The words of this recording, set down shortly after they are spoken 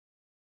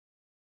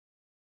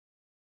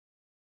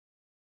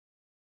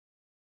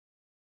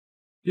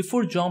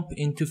Before jump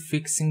into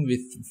fixing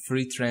with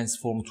free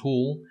transform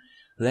tool,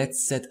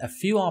 let's set a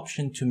few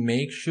options to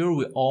make sure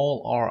we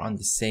all are on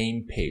the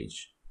same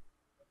page.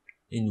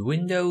 In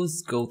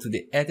Windows, go to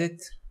the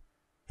Edit,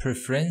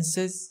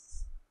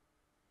 Preferences,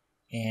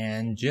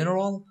 and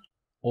General,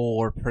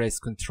 or press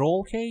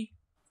Ctrl K.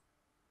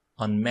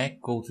 On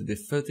Mac, go to the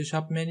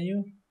Photoshop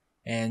menu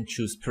and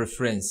choose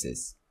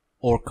Preferences,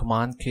 or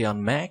Command K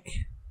on Mac.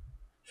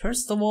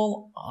 First of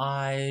all,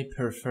 I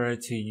prefer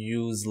to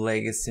use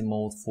Legacy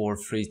mode for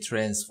free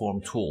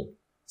transform tool.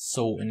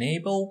 So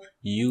enable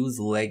Use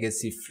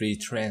Legacy Free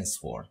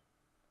Transform.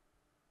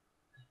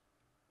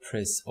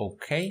 Press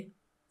OK.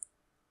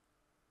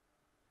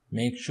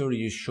 Make sure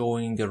you're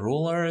showing the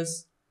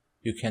rulers.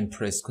 You can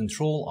press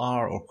Ctrl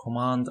R or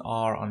Command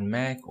R on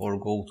Mac, or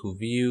go to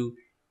View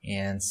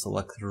and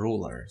select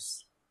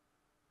Rulers.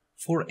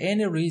 For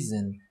any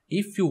reason,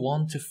 if you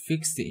want to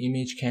fix the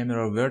image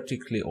camera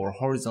vertically or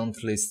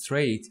horizontally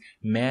straight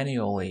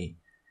manually,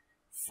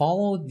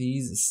 follow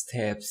these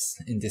steps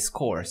in this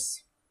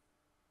course.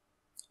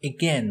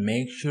 Again,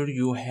 make sure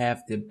you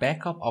have the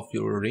backup of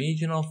your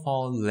original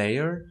file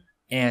layer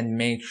and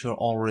make sure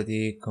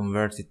already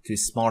converted to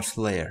smart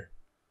layer.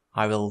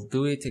 I will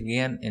do it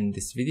again in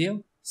this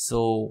video.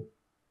 So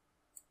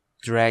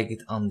drag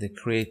it on the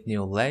create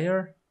new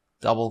layer,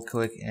 double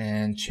click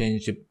and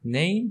change the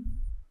name,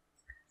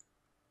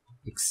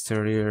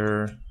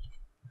 exterior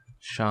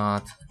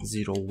shot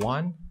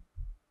 01,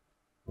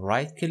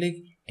 right click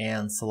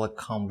and select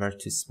convert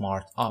to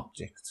smart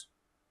object.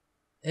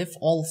 If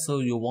also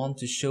you want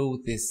to show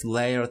this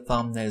layer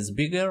thumbnails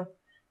bigger,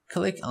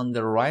 click on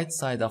the right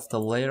side of the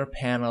layer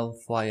panel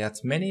flyout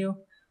menu,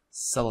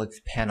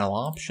 select panel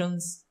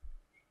options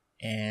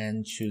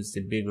and choose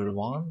the bigger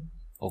one.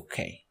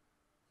 OK.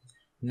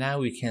 Now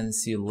we can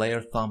see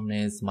layer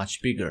thumbnails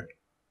much bigger.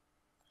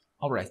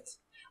 Alright,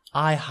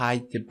 I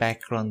hide the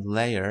background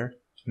layer.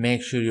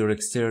 Make sure your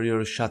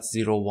exterior shot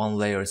 01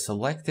 layer is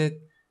selected.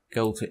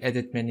 Go to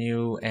edit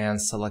menu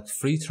and select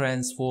free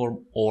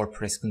transform, or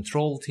press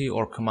Ctrl T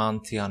or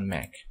Command T on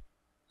Mac.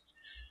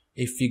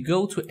 If you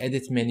go to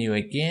edit menu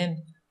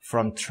again,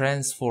 from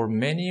transform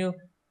menu,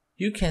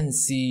 you can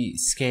see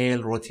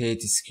scale,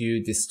 rotate,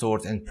 skew,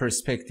 distort, and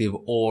perspective,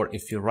 or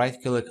if you right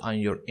click on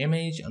your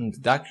image on the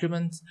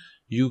document,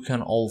 you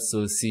can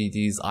also see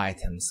these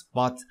items,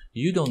 but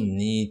you don't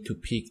need to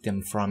pick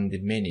them from the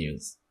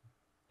menus.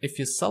 If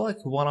you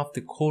select one of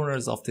the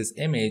corners of this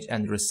image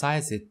and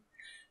resize it,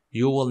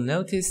 you will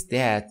notice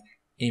that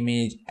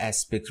image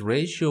aspect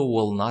ratio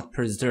will not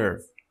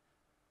preserve.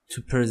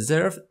 To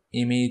preserve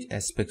image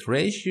aspect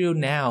ratio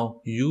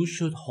now, you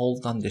should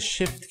hold on the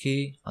Shift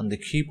key on the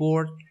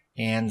keyboard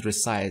and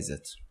resize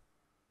it.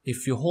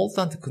 If you hold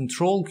on the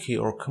Control key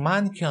or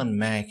Command key on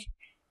Mac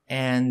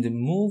and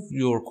move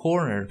your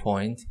corner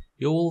point,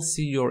 you will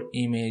see your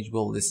image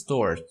will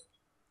distort.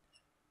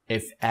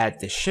 If add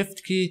the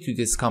Shift key to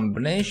this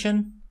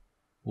combination,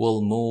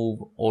 will move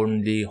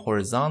only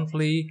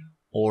horizontally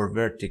or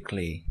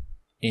vertically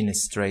in a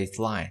straight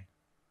line.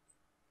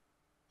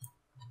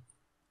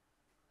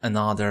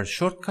 Another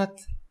shortcut,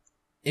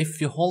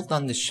 if you hold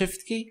on the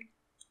Shift key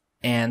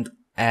and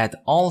add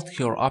Alt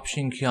key or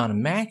Option key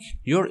on Mac,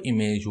 your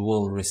image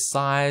will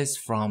resize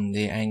from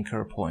the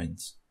anchor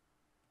point.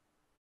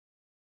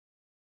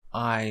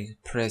 I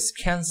press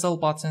Cancel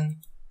button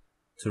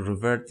to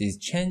revert these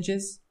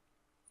changes.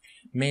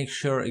 Make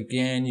sure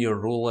again your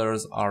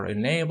rulers are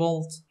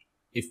enabled.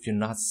 If you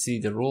not see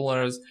the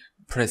rulers,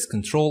 press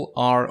Ctrl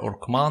R or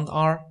Command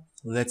R.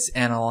 Let's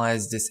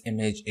analyze this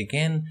image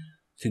again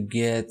to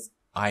get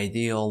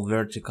ideal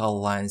vertical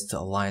lines to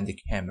align the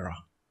camera.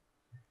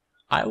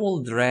 I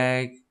will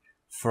drag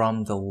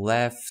from the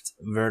left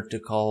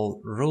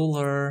vertical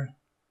ruler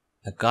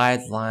a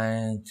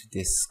guideline to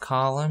this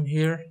column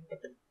here.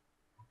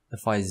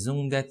 If I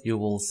zoom that, you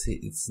will see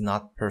it's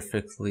not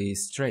perfectly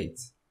straight.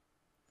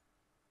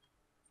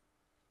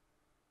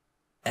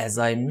 As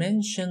I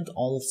mentioned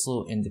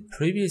also in the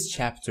previous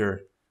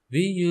chapter,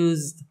 we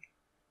used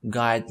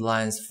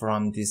guidelines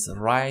from this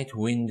right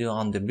window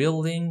on the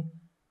building,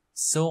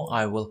 so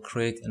I will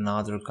create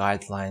another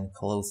guideline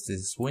close to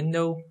this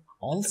window.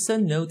 Also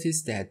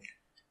notice that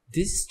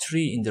this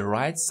tree in the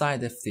right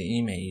side of the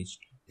image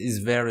is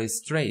very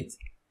straight,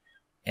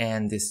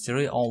 and this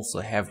tree also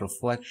have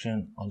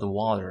reflection on the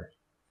water.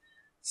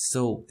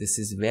 So this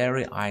is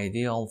very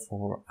ideal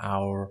for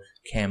our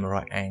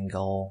camera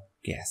angle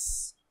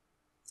guess.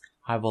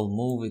 I will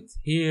move it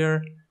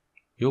here.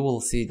 You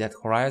will see that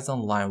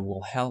horizon line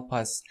will help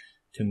us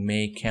to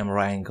make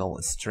camera angle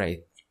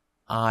straight.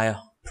 I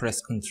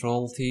press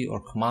Ctrl T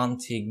or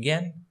Command T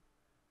again.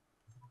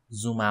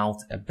 Zoom out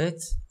a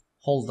bit.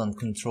 Hold on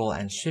Ctrl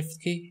and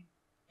Shift key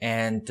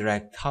and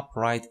drag top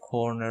right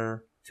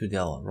corner to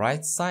the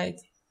right side.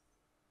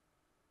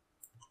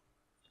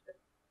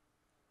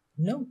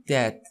 Note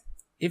that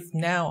if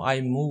now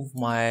I move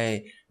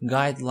my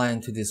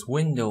guideline to this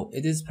window,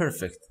 it is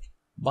perfect.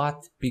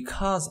 But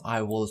because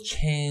I will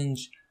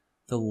change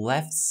the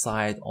left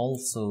side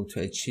also to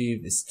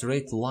achieve a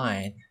straight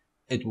line,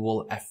 it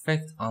will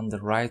affect on the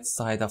right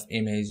side of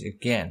image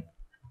again.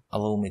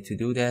 Allow me to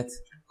do that.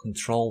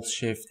 Control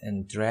Shift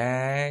and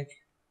drag.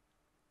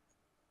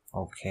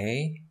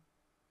 Okay.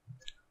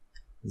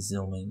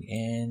 Zooming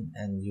in,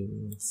 and you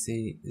will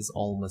see it's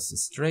almost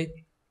straight,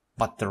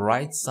 but the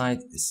right side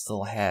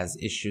still has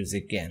issues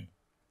again.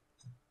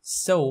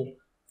 So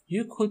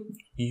you could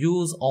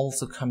use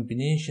also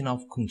combination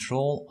of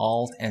Control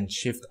Alt and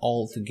Shift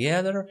all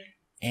together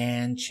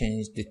and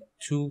change the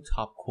two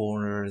top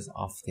corners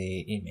of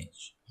the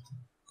image.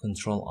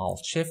 Control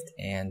Alt Shift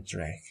and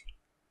drag.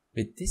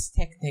 With this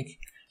technique,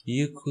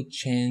 you could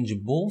change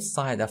both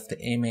sides of the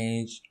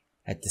image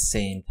at the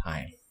same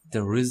time.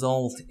 The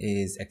result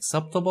is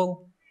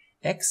acceptable,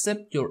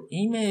 except your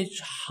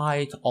image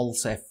height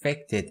also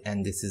affected,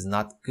 and this is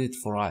not good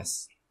for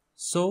us.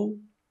 So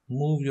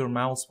move your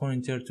mouse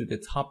pointer to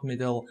the top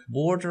middle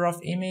border of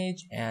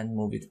image and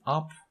move it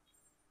up.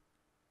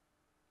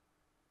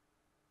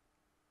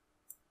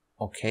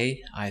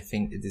 Okay, I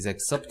think it is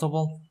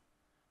acceptable.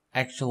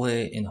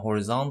 Actually, in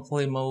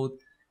horizontal mode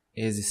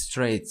is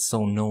straight,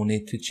 so no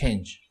need to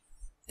change.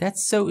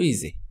 That's so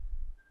easy.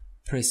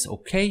 Press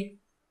OK.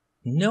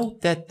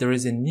 Note that there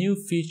is a new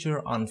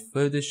feature on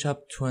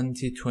Photoshop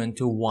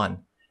 2021.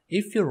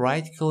 If you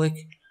right-click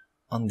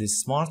on the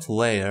smart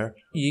layer,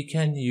 you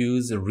can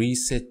use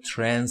Reset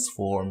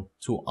Transform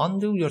to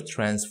undo your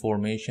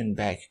transformation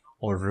back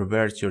or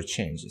revert your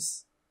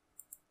changes.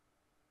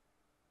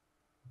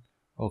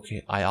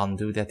 Okay, I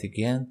undo that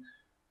again.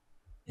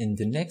 In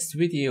the next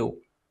video,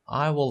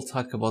 I will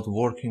talk about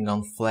working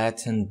on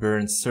flat and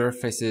burnt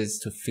surfaces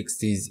to fix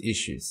these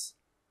issues.